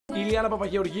Ηλιάνα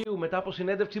Παπαγεωργίου, μετά από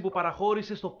συνέντευξη που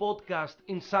παραχώρησε στο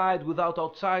podcast Inside Without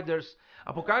Outsiders,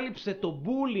 αποκάλυψε το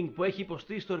bullying που έχει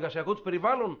υποστεί στο εργασιακό του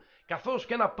περιβάλλον, καθώς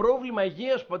και ένα πρόβλημα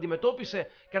υγείας που αντιμετώπισε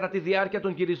κατά τη διάρκεια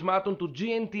των γυρισμάτων του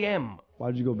GNTM.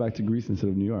 Why did you go back to Greece instead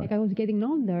of New York? Like I was getting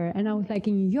older and I was like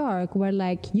in New York where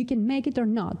like you can make it or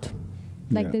not.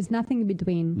 Like there's nothing in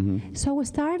between. So I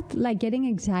start like getting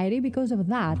anxiety because of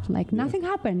that. Like nothing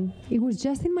happened. It was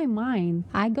just in my mind.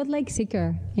 I got like sicker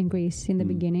in Greece in the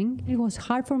beginning. It was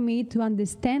hard for me to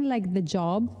understand like the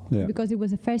job because it was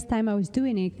the first time I was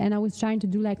doing it and I was trying to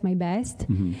do like my best.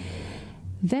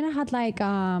 Then I had like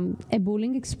a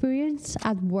bullying experience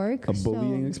at work. A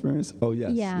bullying experience? Oh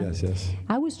yes, yes.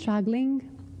 I was struggling.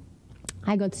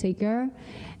 I got sicker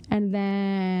and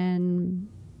then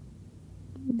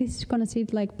this is gonna sit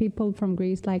like people from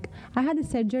Greece. Like I had a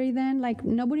surgery then. Like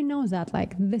nobody knows that.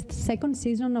 Like the second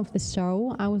season of the show,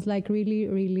 I was like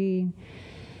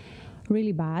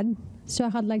really bad. So I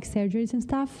had like surgeries and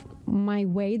stuff. My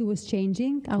weight was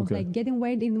changing. I was like getting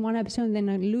weight in one episode and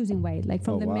then losing weight, like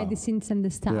from the medicines and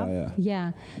the stuff. Yeah.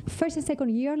 First and second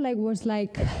year like was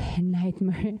like a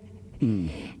nightmare.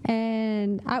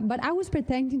 And but I was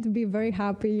pretending to be very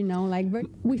happy, you know, like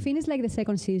we finished like the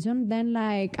second season, then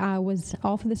like I was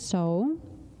off the show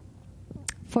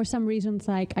for some reasons,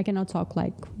 like I cannot talk,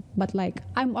 like but like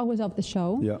I was off the show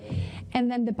and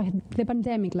then the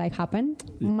pandemic like happened.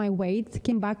 My weight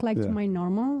came back like to my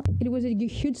normal. It was a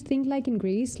huge thing like in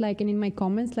Greece, like and in my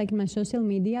comments, like in my social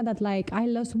media, that like I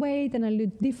lost weight and I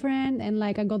look different and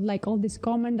like I got like all this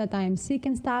comment that I am sick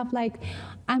and stuff. Like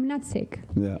I'm not sick.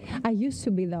 I used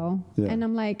to be though, and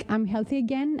I'm like I'm healthy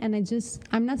again and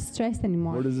I'm not stressed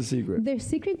anymore. What is the secret? The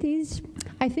secret is,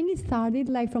 I think it started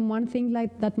like from one thing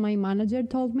like that my manager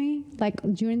told me like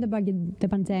during the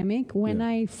pandemic when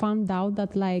I found out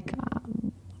that like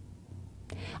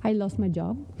I lost my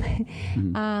job.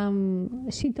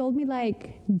 She told me like,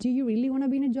 do you really want to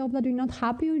be in a job that you're not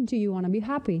happy, or do you want to be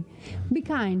happy? Be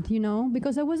kind, you know,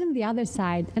 because I was on the other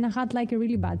side and I had like a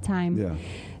really bad time.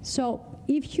 So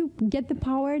if you get the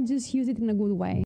power, just use it in a good way.